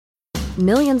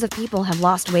Millions of people have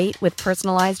lost weight with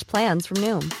personalized plans from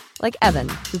Noom. Like Evan,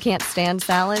 who can't stand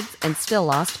salads and still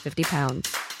lost 50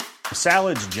 pounds.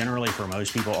 Salads generally for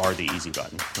most people are the easy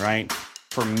button, right?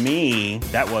 For me,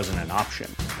 that wasn't an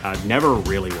option. I never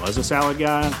really was a salad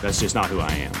guy. That's just not who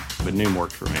I am. But Noom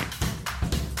worked for me.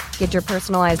 Get your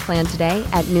personalized plan today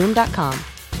at Noom.com.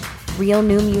 Real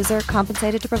Noom user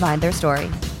compensated to provide their story.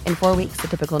 In 4 weeks, the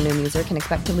typical Noom user can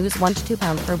expect to lose 1 to 2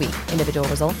 pounds per week. Individual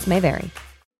results may vary.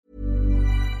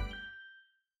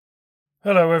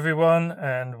 Hello everyone,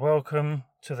 and welcome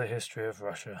to the History of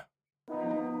Russia.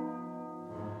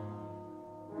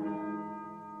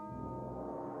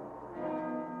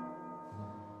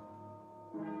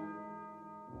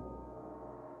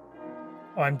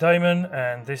 I'm Damon,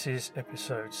 and this is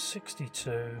episode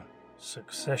 62,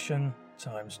 Succession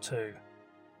times 2.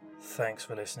 Thanks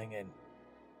for listening in.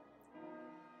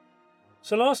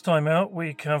 So last time out,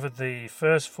 we covered the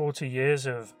first 40 years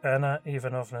of Anna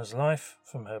Ivanovna's life,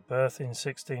 from her birth in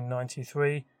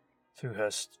 1693 through her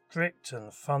strict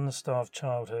and fun-starved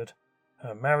childhood,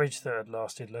 her marriage that had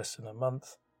lasted less than a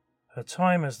month, her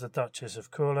time as the Duchess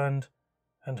of Courland,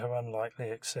 and her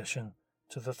unlikely accession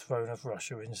to the throne of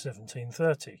Russia in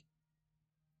 1730.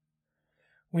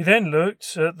 We then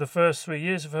looked at the first 3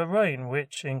 years of her reign,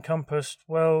 which encompassed,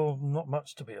 well, not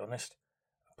much to be honest,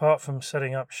 apart from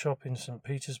setting up shop in St.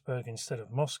 Petersburg instead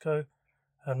of Moscow,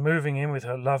 and moving in with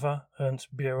her lover,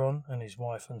 Ernst Biron, and his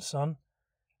wife and son,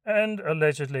 and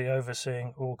allegedly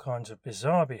overseeing all kinds of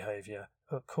bizarre behaviour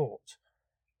at court,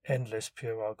 endless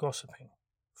puerile gossiping,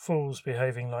 fools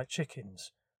behaving like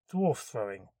chickens, dwarf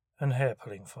throwing, and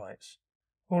hair-pulling fights,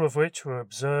 all of which were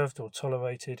observed or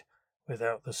tolerated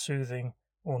without the soothing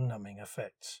or numbing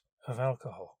effects of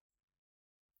alcohol.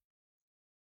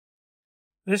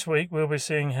 This week we'll be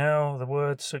seeing how the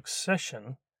word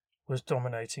succession was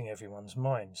dominating everyone's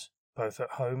minds, both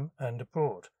at home and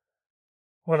abroad.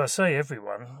 Well, I say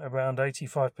everyone, around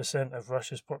 85% of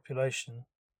Russia's population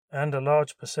and a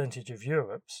large percentage of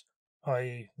Europe's,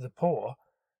 i.e. the poor,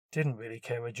 didn't really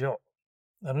care a jot.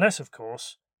 Unless, of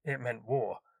course, it meant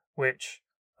war, which,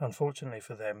 unfortunately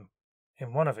for them,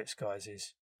 in one of its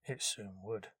guises, it soon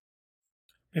would.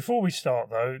 Before we start,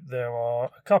 though, there are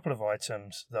a couple of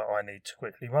items that I need to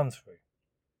quickly run through.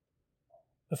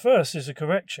 The first is a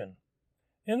correction.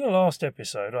 In the last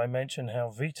episode, I mentioned how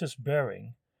Vitus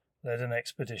Bering led an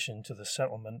expedition to the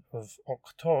settlement of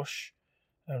Okhtosh,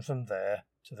 and from there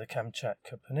to the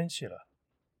Kamchatka Peninsula.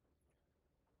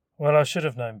 Well, I should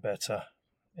have known better.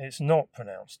 It's not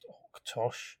pronounced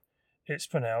Okhtosh, it's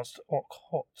pronounced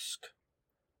Okhotsk,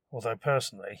 although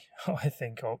personally I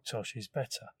think Okhtosh is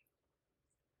better.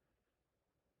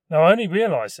 Now, I only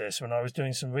realised this when I was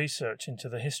doing some research into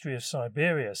the History of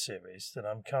Siberia series that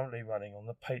I'm currently running on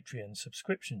the Patreon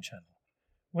subscription channel,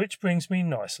 which brings me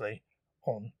nicely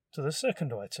on to the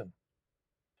second item.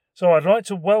 So I'd like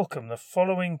to welcome the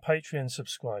following Patreon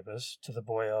subscribers to the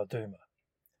Boyar Duma: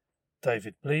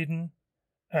 David Bleeden,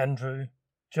 Andrew,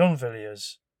 John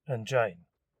Villiers, and Jane.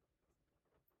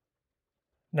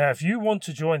 Now, if you want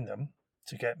to join them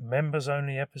to get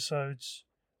members-only episodes,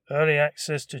 early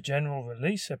access to general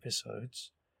release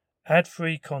episodes,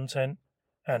 ad-free content,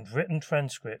 and written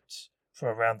transcripts for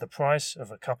around the price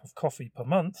of a cup of coffee per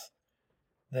month,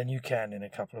 then you can in a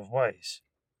couple of ways.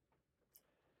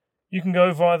 You can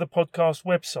go via the podcast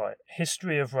website,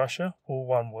 historyofrussia, all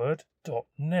one word,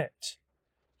 .net.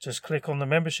 Just click on the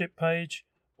membership page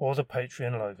or the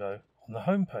Patreon logo on the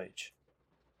homepage.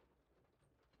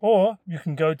 Or you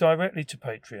can go directly to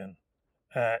Patreon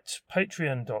at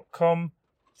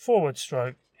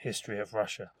patreon.com/History of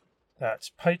Russia. That's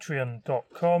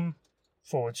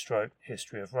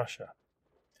patreon.com/History of Russia.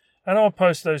 And I'll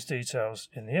post those details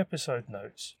in the episode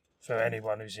notes for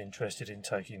anyone who's interested in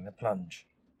taking the plunge.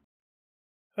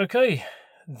 Okay,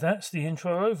 that's the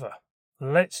intro over.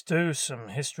 Let's do some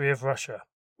History of Russia.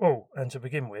 Oh, and to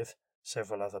begin with,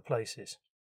 several other places.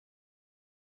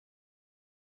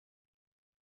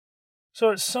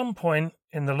 So at some point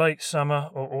in the late summer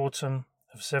or autumn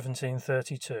of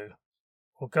 1732,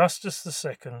 Augustus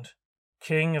II,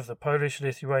 King of the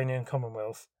Polish-Lithuanian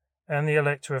Commonwealth and the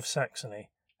Elector of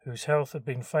Saxony, whose health had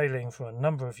been failing for a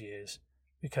number of years,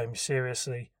 became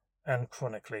seriously and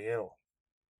chronically ill.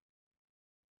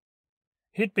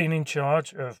 He'd been in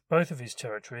charge of both of his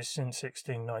territories since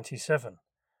 1697,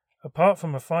 apart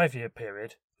from a 5-year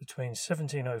period between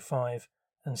 1705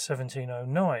 and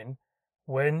 1709,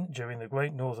 when, during the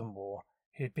Great Northern War,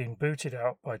 he had been booted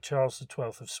out by Charles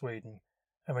XII of Sweden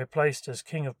and replaced as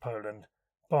King of Poland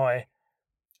by,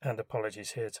 and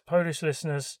apologies here to Polish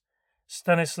listeners,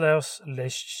 Stanislaus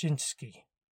Leszczyński.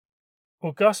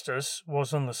 Augustus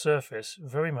was on the surface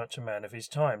very much a man of his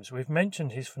times. We've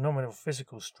mentioned his phenomenal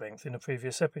physical strength in a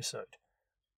previous episode.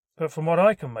 But from what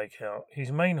I can make out,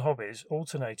 his main hobbies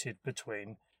alternated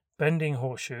between bending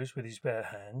horseshoes with his bare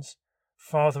hands,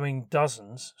 fathering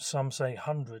dozens, some say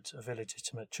hundreds, of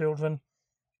illegitimate children,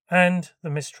 and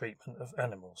the mistreatment of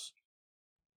animals.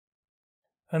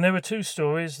 And there are two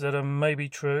stories that are maybe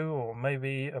true or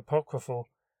maybe apocryphal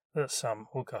that sum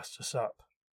Augustus up.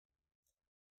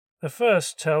 The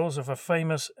first tells of a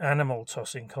famous animal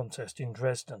tossing contest in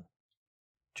Dresden,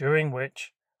 during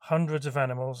which hundreds of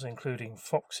animals, including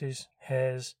foxes,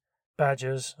 hares,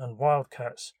 badgers, and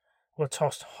wildcats, were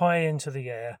tossed high into the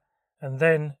air, and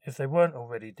then, if they weren't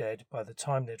already dead by the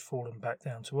time they'd fallen back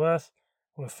down to earth,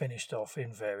 were finished off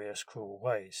in various cruel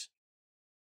ways.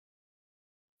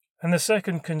 And the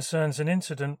second concerns an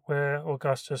incident where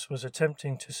Augustus was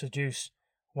attempting to seduce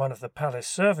one of the palace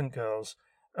servant girls,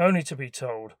 only to be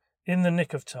told, in the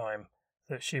nick of time,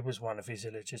 that she was one of his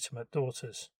illegitimate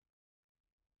daughters.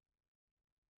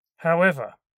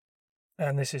 However,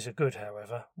 and this is a good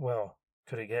however, well,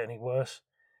 could it get any worse?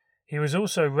 He was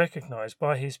also recognised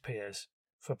by his peers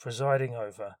for presiding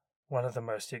over one of the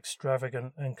most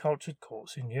extravagant and cultured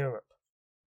courts in Europe.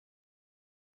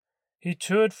 He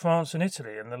toured France and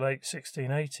Italy in the late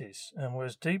 1680s and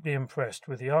was deeply impressed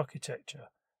with the architecture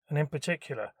and in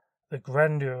particular the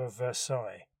grandeur of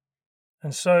Versailles.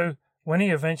 And so, when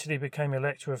he eventually became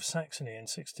Elector of Saxony in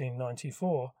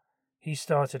 1694, he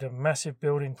started a massive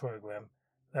building program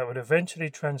that would eventually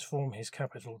transform his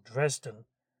capital, Dresden,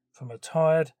 from a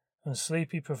tired and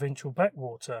sleepy provincial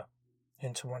backwater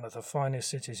into one of the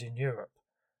finest cities in Europe,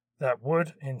 that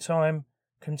would, in time,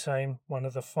 contain one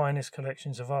of the finest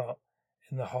collections of art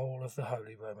in the whole of the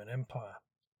Holy Roman Empire.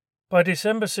 By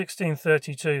December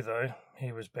 1632, though,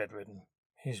 he was bedridden.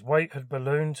 His weight had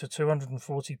ballooned to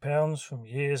 240 pounds from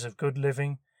years of good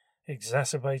living,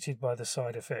 exacerbated by the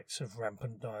side effects of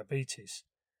rampant diabetes.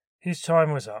 His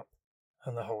time was up,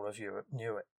 and the whole of Europe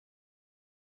knew it.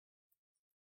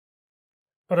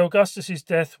 But Augustus's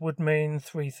death would mean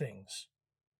three things: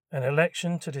 an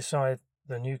election to decide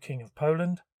the new king of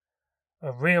Poland,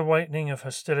 a reawakening of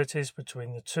hostilities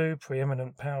between the two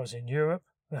preeminent powers in Europe,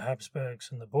 the Habsburgs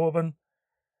and the Bourbon,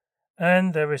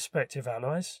 and their respective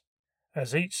allies,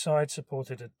 as each side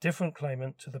supported a different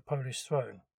claimant to the Polish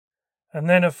throne, and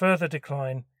then a further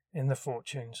decline in the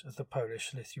fortunes of the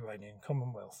Polish-Lithuanian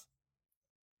Commonwealth.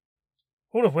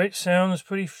 All of which sounds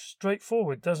pretty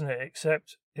straightforward, doesn't it?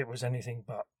 Except it was anything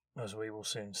but, as we will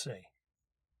soon see.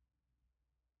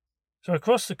 So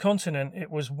across the continent, it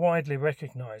was widely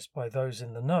recognised by those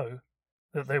in the know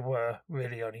that there were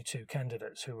really only two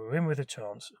candidates who were in with a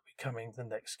chance of becoming the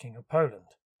next king of Poland.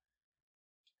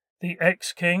 The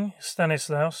ex-king,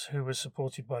 Stanislaus, who was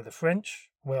supported by the French,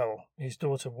 well, his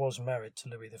daughter was married to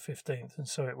Louis XV, and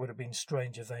so it would have been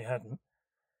strange if they hadn't,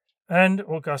 and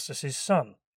Augustus's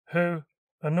son, who,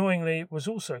 annoyingly, was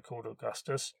also called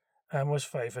Augustus and was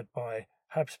favoured by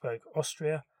Habsburg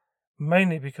Austria,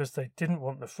 mainly because they didn't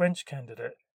want the French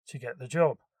candidate to get the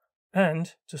job,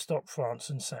 and to stop France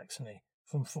and Saxony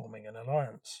from forming an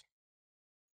alliance.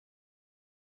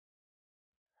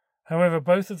 However,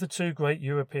 both of the two great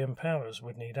European powers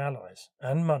would need allies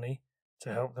and money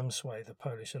to help them sway the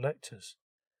Polish electors,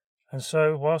 and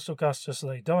so, whilst Augustus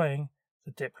lay dying,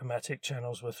 the diplomatic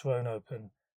channels were thrown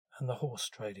open and the horse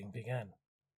trading began.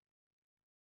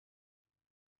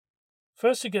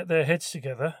 First to get their heads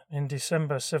together in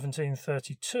December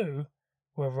 1732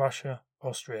 were Russia,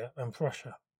 Austria and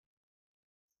Prussia.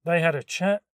 They had a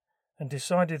chat and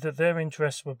decided that their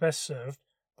interests were best served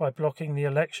by blocking the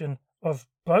election of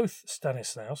both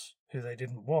Stanislaus, who they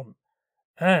didn't want,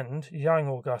 and young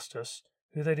Augustus,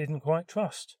 who they didn't quite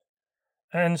trust,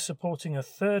 and supporting a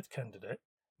third candidate,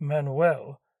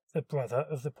 Manuel, the brother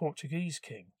of the Portuguese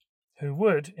king, who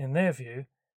would, in their view,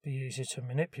 be easy to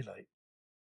manipulate.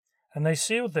 And they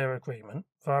sealed their agreement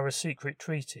via a secret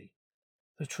treaty,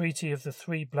 the Treaty of the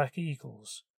Three Black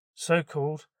Eagles, so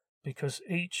called because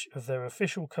each of their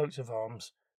official coats of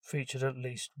arms featured at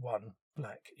least one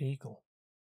black eagle.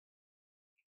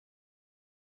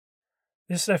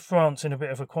 This left France in a bit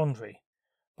of a quandary.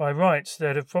 By rights,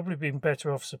 they'd have probably been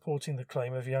better off supporting the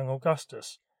claim of young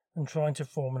Augustus and trying to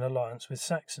form an alliance with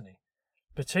Saxony,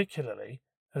 particularly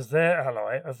as their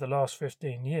ally of the last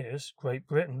 15 years, Great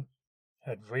Britain,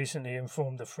 had recently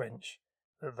informed the French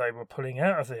that they were pulling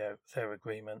out of their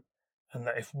agreement and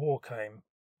that if war came,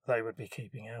 they would be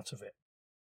keeping out of it.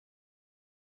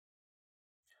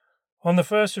 On the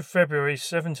 1st of February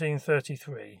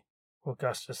 1733,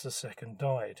 Augustus II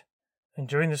died, and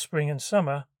during the spring and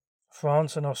summer,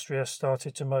 France and Austria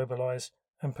started to mobilise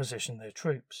and position their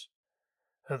troops.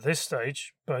 At this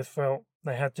stage, both felt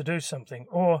they had to do something,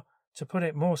 or, to put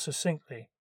it more succinctly,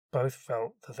 both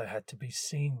felt that they had to be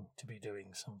seen to be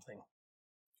doing something.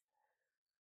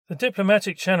 The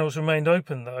diplomatic channels remained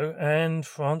open, though, and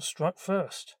France struck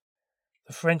first.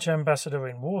 The French ambassador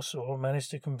in Warsaw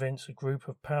managed to convince a group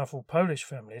of powerful Polish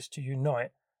families to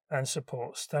unite and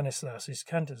support Stanislaus's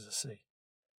candidacy.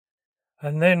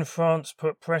 And then France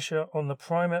put pressure on the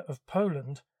Primate of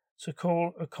Poland to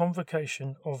call a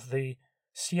convocation of the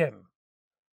Sejm,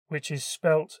 which is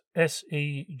spelt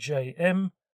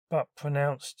S-E-J-M, but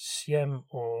pronounced Siem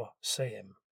or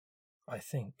Sejm, I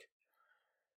think,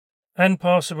 and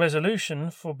pass a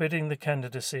resolution forbidding the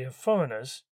candidacy of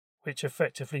foreigners, which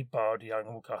effectively barred young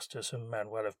Augustus and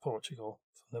Manuel of Portugal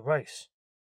from the race.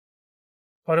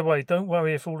 By the way, don't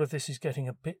worry if all of this is getting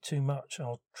a bit too much.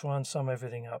 I'll try and sum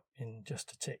everything up in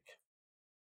just a tick.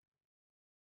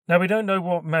 Now, we don't know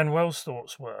what Manuel's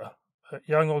thoughts were, but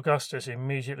young Augustus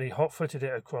immediately hot-footed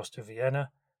it across to Vienna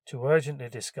to urgently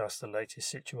discuss the latest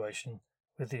situation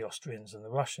with the Austrians and the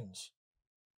Russians.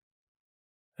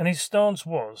 And his stance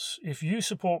was, if you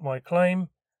support my claim,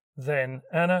 then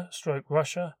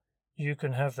Anna/Russia, you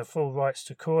can have the full rights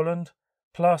to Courland,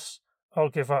 plus I'll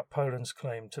give up Poland's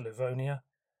claim to Livonia,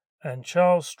 and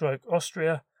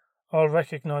Charles/Austria, I'll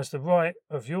recognise the right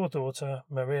of your daughter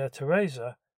Maria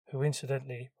Theresa, who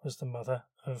incidentally was the mother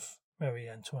of Marie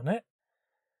Antoinette,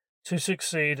 to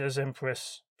succeed as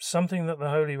Empress, something that the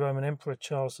Holy Roman Emperor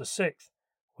Charles VI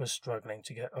was struggling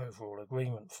to get overall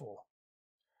agreement for.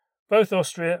 Both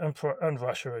Austria and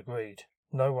Russia agreed.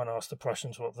 No one asked the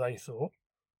Prussians what they thought,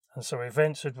 and so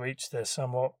events had reached their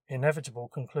somewhat inevitable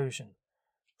conclusion.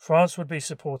 France would be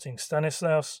supporting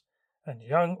Stanislaus, and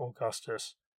young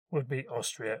Augustus would be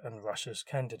Austria and Russia's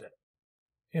candidate.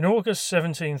 In August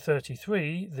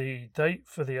 1733, the date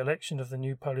for the election of the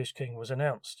new Polish king was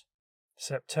announced.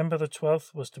 September the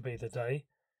 12th was to be the day,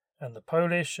 and the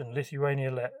Polish and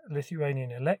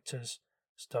Lithuanian electors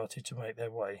started to make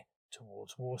their way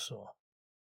towards Warsaw.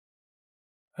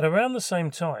 At around the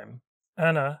same time,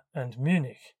 Anna and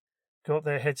Munich got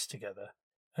their heads together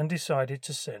and decided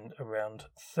to send around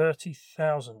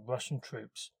 30,000 Russian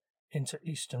troops into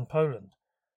eastern Poland,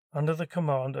 under the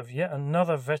command of yet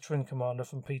another veteran commander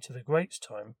from Peter the Great's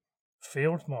time,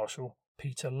 Field Marshal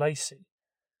Peter Lacy,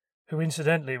 who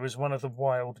incidentally was one of the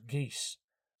Wild Geese,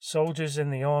 soldiers in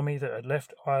the army that had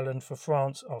left Ireland for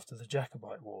France after the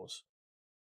Jacobite Wars.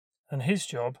 And his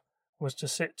job was to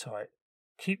sit tight,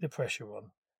 keep the pressure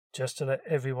on, just to let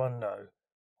everyone know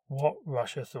what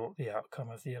Russia thought the outcome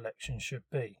of the election should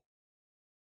be.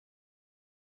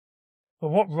 But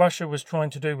what Russia was trying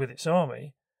to do with its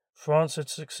army, France had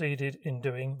succeeded in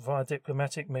doing via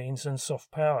diplomatic means and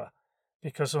soft power,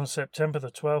 because on September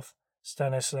the 12th,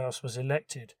 Stanislaus was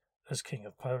elected as King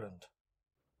of Poland.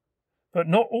 But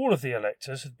not all of the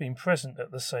electors had been present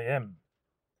at the Sejm.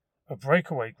 A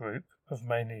breakaway group of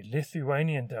mainly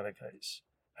Lithuanian delegates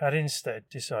had instead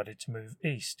decided to move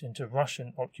east into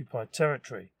Russian-occupied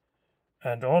territory,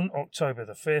 and on October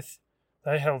the 5th,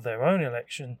 they held their own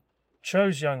election,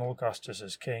 chose young Augustus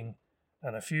as king,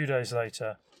 and a few days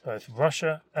later, both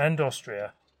Russia and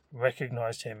Austria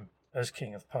recognized him as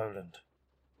King of Poland.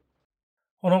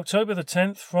 On October the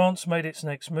 10th, France made its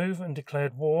next move and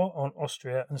declared war on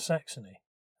Austria and Saxony,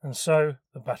 and so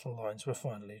the battle lines were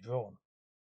finally drawn.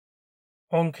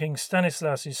 On King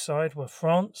Stanislaus's side were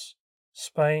France,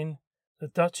 Spain, the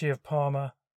Duchy of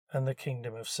Parma, and the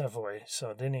Kingdom of Savoy,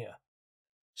 Sardinia.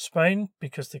 Spain,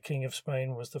 because the King of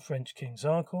Spain was the French king's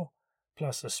uncle,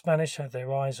 plus the Spanish had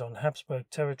their eyes on Habsburg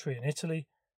territory in Italy,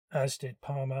 as did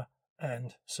Parma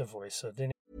and Savoy,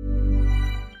 Sardinia.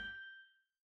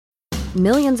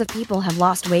 Millions of people have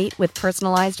lost weight with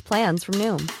personalized plans from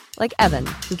Noom, like Evan,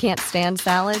 who can't stand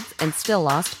salads and still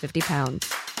lost 50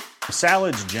 pounds.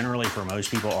 Salads generally for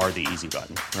most people are the easy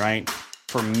button, right?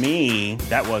 For me,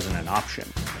 that wasn't an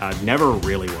option. I never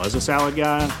really was a salad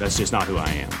guy. That's just not who I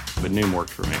am. But Noom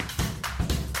worked for me.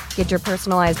 Get your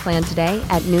personalized plan today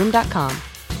at Noom.com.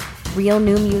 Real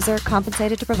Noom user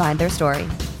compensated to provide their story.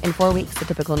 In 4 weeks, the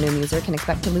typical Noom user can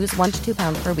expect to lose 1 to 2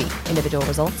 pounds per week. Individual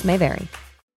results may vary.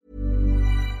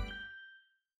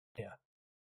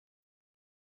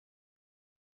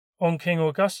 On King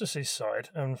Augustus's side,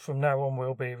 and from now on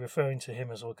we'll be referring to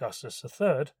him as Augustus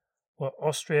III, were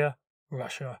Austria,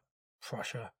 Russia,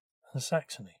 Prussia, and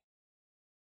Saxony.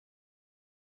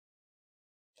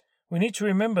 We need to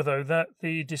remember, though, that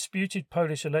the disputed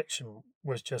Polish election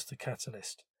was just a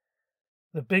catalyst.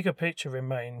 The bigger picture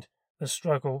remained the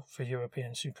struggle for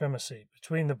European supremacy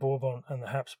between the Bourbon and the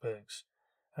Habsburgs,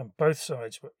 and both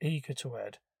sides were eager to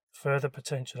add further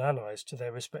potential allies to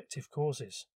their respective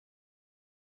causes.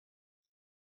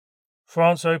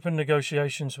 France opened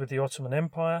negotiations with the Ottoman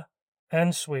Empire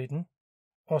and Sweden.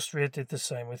 Austria did the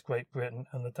same with Great Britain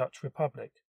and the Dutch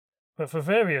Republic. But for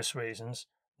various reasons,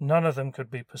 none of them could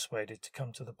be persuaded to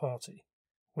come to the party,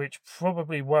 which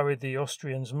probably worried the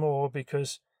Austrians more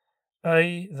because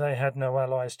A. they had no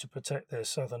allies to protect their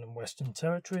southern and western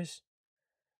territories,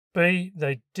 B.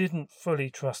 they didn't fully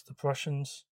trust the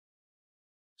Prussians,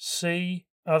 C.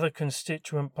 other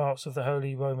constituent parts of the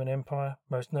Holy Roman Empire,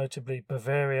 most notably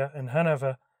Bavaria and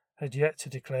Hanover, had yet to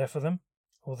declare for them,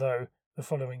 although the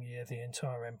following year the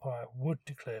entire empire would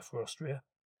declare for Austria,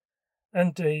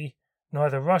 and D.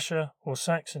 neither Russia or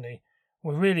Saxony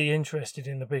were really interested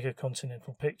in the bigger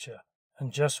continental picture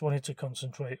and just wanted to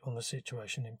concentrate on the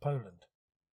situation in Poland.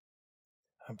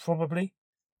 And probably,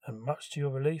 and much to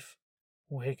your relief,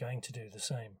 we're going to do the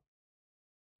same.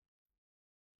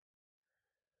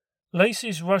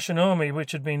 Lacy's Russian army,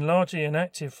 which had been largely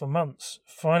inactive for months,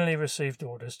 finally received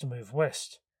orders to move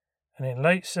west, and in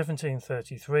late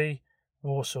 1733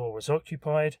 Warsaw was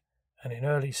occupied, and in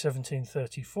early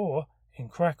 1734 in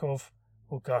Krakow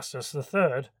Augustus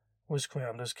III was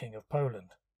crowned as King of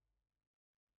Poland.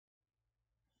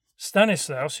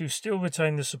 Stanislaus, who still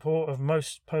retained the support of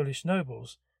most Polish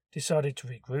nobles, decided to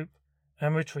regroup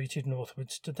and retreated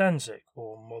northwards to Danzig,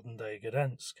 or modern-day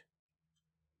Gdansk.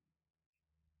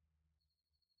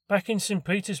 Back in St.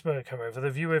 Petersburg, however, the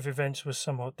view of events was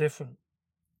somewhat different.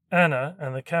 Anna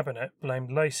and the cabinet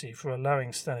blamed Lacy for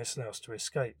allowing Stanislaus to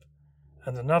escape,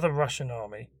 and another Russian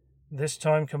army, this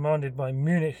time commanded by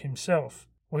Munich himself,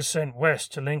 was sent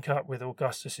west to link up with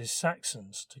Augustus's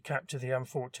Saxons to capture the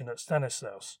unfortunate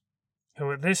Stanislaus,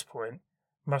 who at this point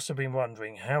must have been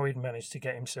wondering how he'd managed to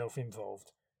get himself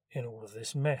involved in all of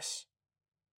this mess.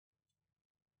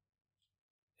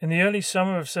 In the early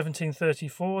summer of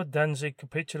 1734, Danzig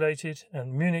capitulated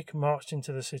and Munich marched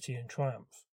into the city in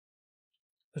triumph.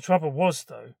 The trouble was,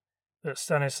 though, that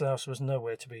Stanislaus was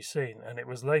nowhere to be seen, and it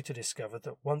was later discovered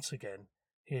that once again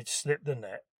he had slipped the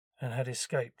net and had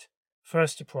escaped,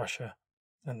 first to Prussia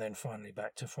and then finally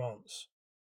back to France.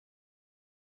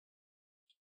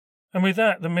 And with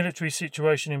that, the military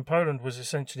situation in Poland was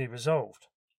essentially resolved.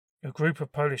 A group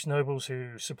of Polish nobles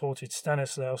who supported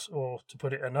Stanislaus, or to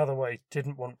put it another way,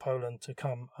 didn't want Poland to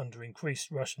come under increased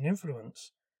Russian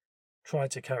influence, tried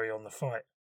to carry on the fight.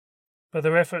 But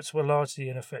their efforts were largely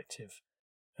ineffective,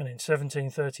 and in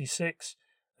 1736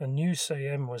 a new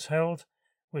Sejm was held,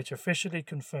 which officially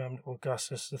confirmed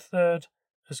Augustus III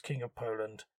as King of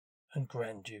Poland and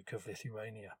Grand Duke of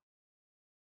Lithuania.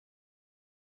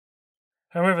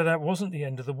 However, that wasn't the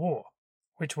end of the war,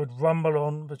 which would rumble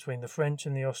on between the French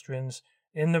and the Austrians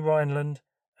in the Rhineland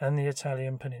and the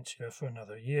Italian peninsula for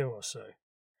another year or so.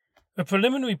 A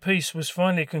preliminary peace was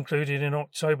finally concluded in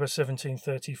October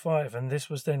 1735, and this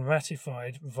was then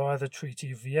ratified via the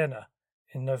Treaty of Vienna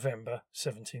in November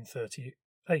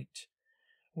 1738,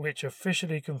 which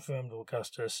officially confirmed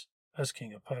Augustus as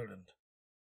King of Poland.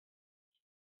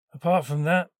 Apart from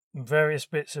that, various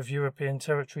bits of European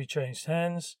territory changed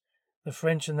hands. The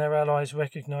French and their allies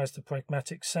recognized the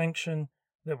pragmatic sanction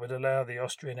that would allow the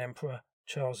Austrian Emperor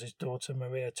Charles's daughter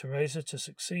Maria Theresa to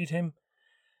succeed him,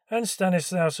 and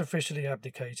Stanislaus officially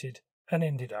abdicated and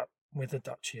ended up with the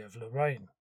Duchy of Lorraine.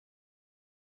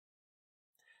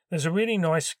 There's a really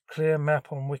nice clear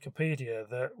map on Wikipedia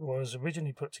that was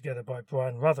originally put together by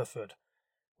Brian Rutherford,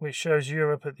 which shows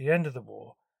Europe at the end of the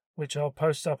war, which I'll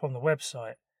post up on the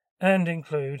website and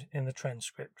include in the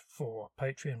transcript for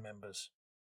Patreon members.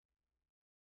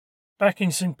 Back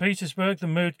in St. Petersburg, the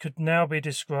mood could now be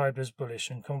described as bullish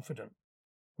and confident.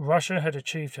 Russia had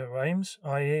achieved her aims,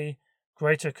 i.e.,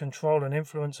 greater control and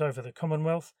influence over the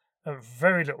Commonwealth at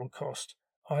very little cost,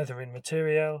 either in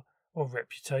materiel or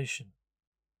reputation.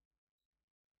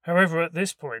 However, at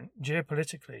this point,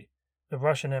 geopolitically, the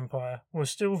Russian Empire was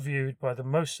still viewed by the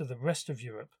most of the rest of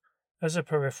Europe as a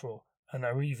peripheral and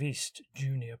arriviste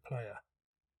junior player,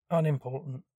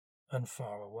 unimportant and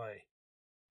far away.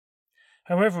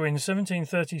 However, in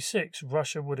 1736,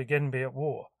 Russia would again be at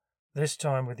war, this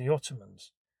time with the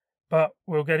Ottomans. But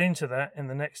we'll get into that in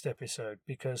the next episode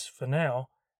because, for now,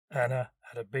 Anna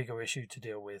had a bigger issue to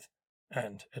deal with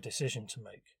and a decision to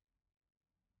make.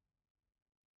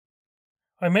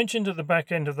 I mentioned at the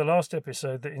back end of the last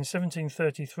episode that in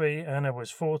 1733 Anna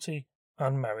was 40,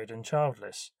 unmarried and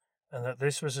childless, and that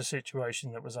this was a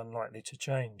situation that was unlikely to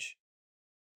change.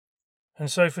 And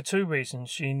so for two reasons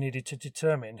she needed to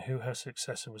determine who her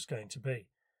successor was going to be.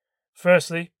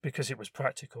 Firstly, because it was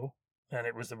practical, and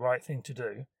it was the right thing to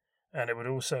do, and it would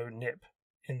also nip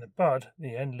in the bud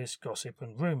the endless gossip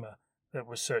and rumour that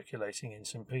was circulating in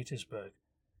St. Petersburg.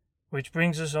 Which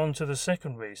brings us on to the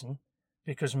second reason,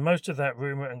 because most of that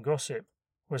rumour and gossip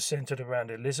was centred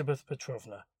around Elizabeth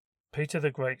Petrovna, Peter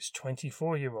the Great's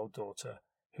 24-year-old daughter,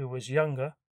 who was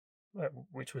younger,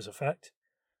 which was a fact,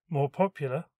 more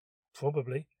popular,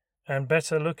 probably, and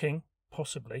better looking,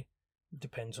 possibly,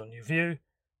 depends on your view,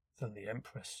 than the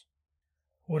Empress.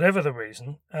 Whatever the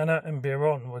reason, Anna and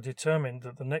Biron were determined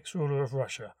that the next ruler of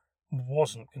Russia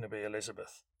wasn't going to be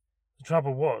Elizabeth. The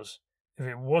trouble was, if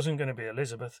it wasn't going to be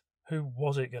Elizabeth, who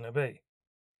was it going to be?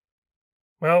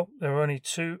 Well, there were only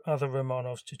two other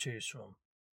Romanovs to choose from.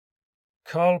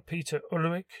 Karl Peter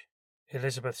Ulrich,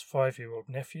 Elizabeth's 5-year-old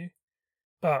nephew,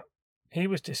 but he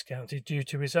was discounted due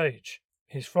to his age,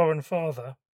 his foreign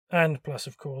father, and plus,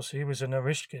 of course, he was a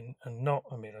Narishkin and not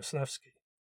a Miloslavsky.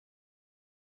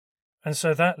 And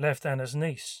so that left Anna's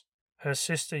niece, her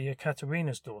sister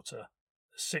Yekaterina's daughter,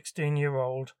 the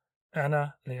 16-year-old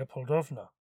Anna Leopoldovna,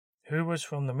 who was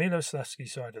from the Miloslavsky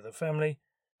side of the family,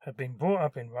 had been brought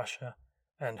up in Russia,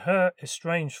 and her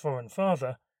estranged foreign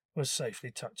father was safely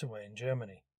tucked away in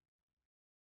Germany.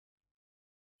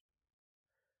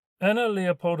 Anna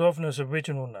Leopoldovna's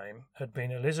original name had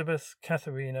been Elizabeth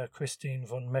Katharina Christine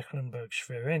von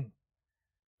Mecklenburg-Schwerin,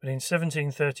 but in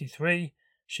 1733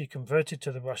 she converted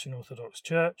to the Russian Orthodox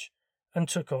Church and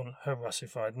took on her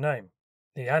Russified name.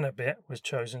 The Anna bit was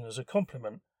chosen as a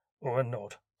compliment or a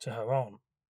nod to her aunt.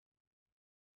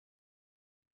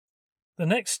 The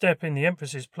next step in the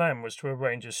Empress's plan was to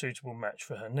arrange a suitable match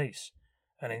for her niece,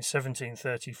 and in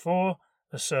 1734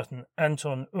 a certain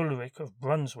Anton Ulrich of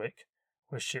Brunswick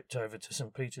was shipped over to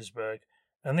St. Petersburg,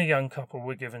 and the young couple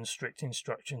were given strict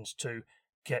instructions to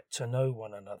get to know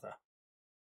one another.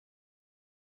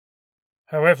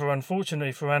 However,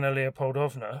 unfortunately for Anna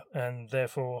Leopoldovna, and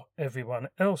therefore everyone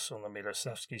else on the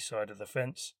Miloslavsky side of the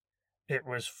fence, it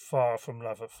was far from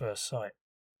love at first sight.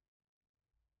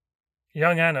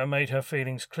 Young Anna made her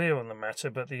feelings clear on the matter,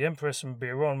 but the Empress and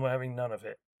Biron were having none of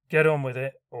it. Get on with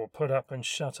it, or put up and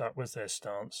shut up was their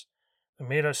stance. The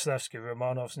Miloslavsky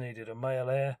Romanovs needed a male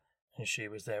heir, and she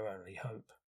was their only hope.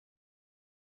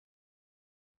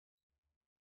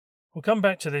 We'll come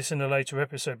back to this in a later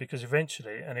episode because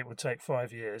eventually, and it would take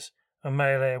 5 years, a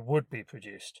male heir would be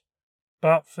produced.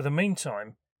 But for the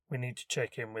meantime, we need to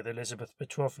check in with Elizabeth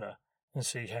Petrovna and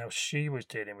see how she was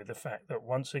dealing with the fact that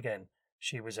once again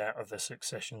she was out of the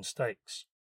succession stakes.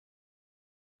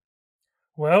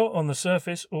 Well, on the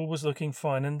surface, all was looking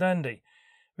fine and dandy.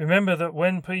 Remember that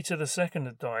when Peter II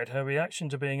had died, her reaction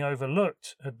to being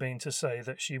overlooked had been to say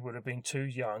that she would have been too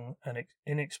young and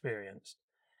inexperienced.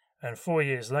 And 4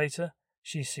 years later,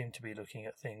 she seemed to be looking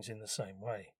at things in the same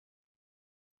way.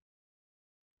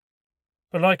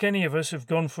 But like any of us who've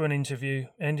gone for an interview,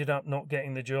 ended up not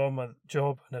getting the job,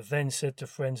 and have then said to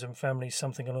friends and family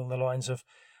something along the lines of,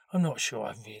 I'm not sure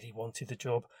I really wanted the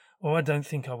job, or I don't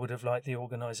think I would have liked the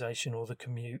organisation or the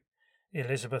commute,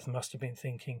 Elizabeth must have been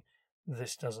thinking,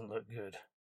 this doesn't look good.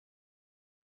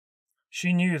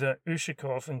 She knew that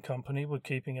Ushakov and company were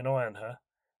keeping an eye on her,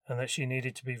 and that she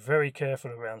needed to be very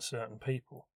careful around certain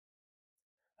people.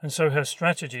 And so her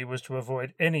strategy was to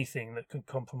avoid anything that could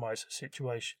compromise the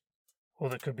situation, or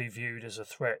that could be viewed as a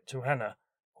threat to Anna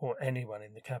or anyone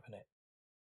in the cabinet.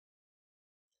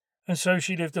 And so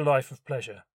she lived a life of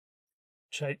pleasure,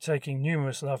 taking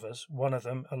numerous lovers. One of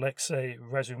them, Alexei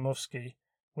Razumovsky,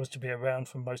 was to be around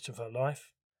for most of her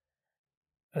life,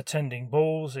 attending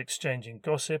balls, exchanging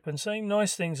gossip, and saying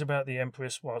nice things about the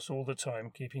Empress whilst all the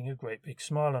time keeping a great big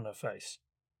smile on her face.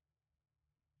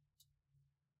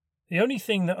 The only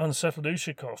thing that unsettled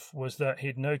Ushakov was that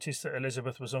he'd noticed that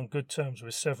Elizabeth was on good terms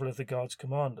with several of the Guards'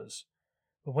 commanders,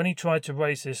 but when he tried to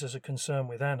raise this as a concern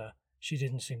with Anna, she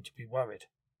didn't seem to be worried.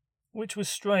 Which was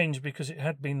strange because it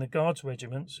had been the Guards'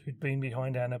 regiments who'd been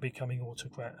behind Anna becoming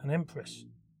autocrat and Empress.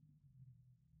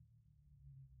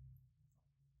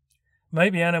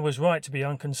 Maybe Anna was right to be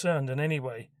unconcerned, and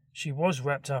anyway, she was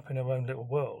wrapped up in her own little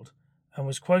world, and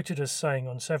was quoted as saying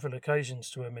on several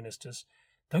occasions to her ministers,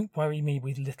 Don't worry me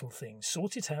with little things,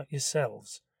 sort it out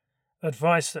yourselves.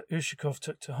 Advice that Ushakov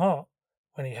took to heart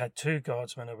when he had 2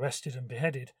 guardsmen arrested and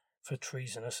beheaded for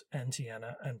treasonous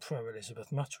anti-Anna and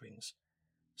pro-Elizabeth mutterings.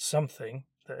 Something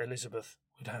that Elizabeth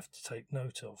would have to take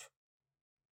note of.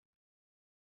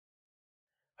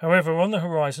 However, on the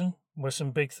horizon were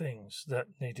some big things that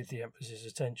needed the Empress's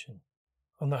attention.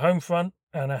 On the home front,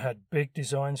 Anna had big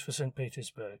designs for St.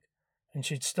 Petersburg, and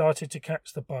she'd started to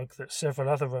catch the bug that several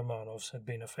other Romanovs had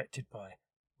been affected by,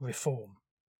 reform.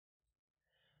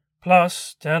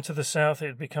 Plus, down to the south it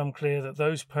had become clear that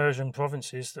those Persian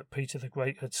provinces that Peter the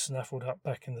Great had snaffled up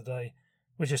back in the day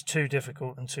were just too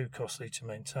difficult and too costly to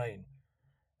maintain.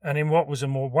 And in what was a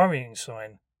more worrying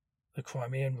sign, the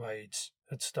Crimean raids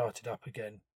had started up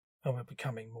again, and were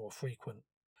becoming more frequent.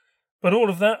 But all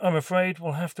of that, I'm afraid,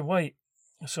 will have to wait.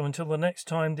 So until the next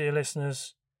time, dear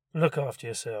listeners, look after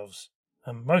yourselves,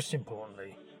 and most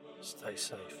importantly, stay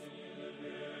safe.